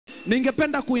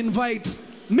ningependa kuinvite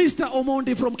Mr.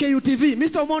 Omondi from KUTV.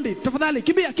 Mr. Omondi, tafadhali,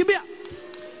 kimbia, kimbia.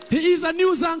 He is a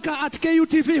news anchor at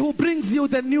KUTV who brings you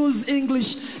the news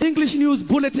English news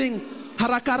bulletin.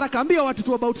 Haraka haraka, ambia watu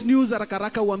tu about news haraka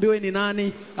haraka, uambiwe ni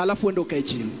nani, alafu ende ukae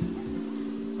chini.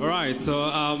 All right,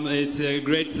 so it's a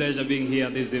great pleasure being here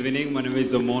this evening. My name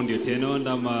is Omondi Otieno, and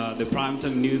I'm the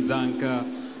primetime news anchor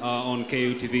on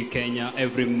KUTV Kenya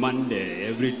every Monday,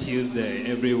 every Tuesday,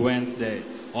 every Wednesday.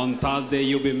 On Thursday,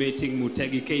 you'll be meeting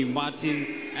Mutegi K. Martin,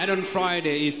 and on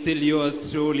Friday, it's still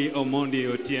yours truly, Omondi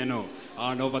Otieno.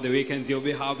 And over the weekends, you'll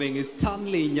be having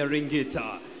Stanley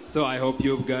Nyaringita. So I hope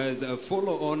you guys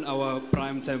follow on our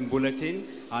primetime bulletin.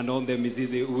 And on the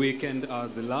Mizizi weekend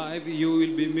as live, you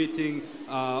will be meeting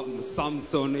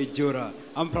Samson Ejura.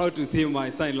 I'm proud to see my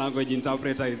sign language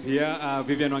interpreter is here.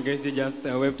 Vivian Wangeshi, just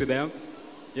wave to them.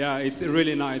 Yeah, it's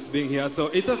really nice being here. So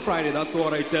it's a Friday. That's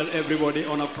what I tell everybody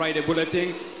on a Friday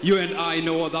bulletin. You and I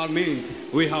know what that means.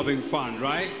 We're having fun,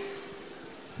 right?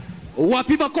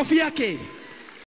 Wapi makofi yake?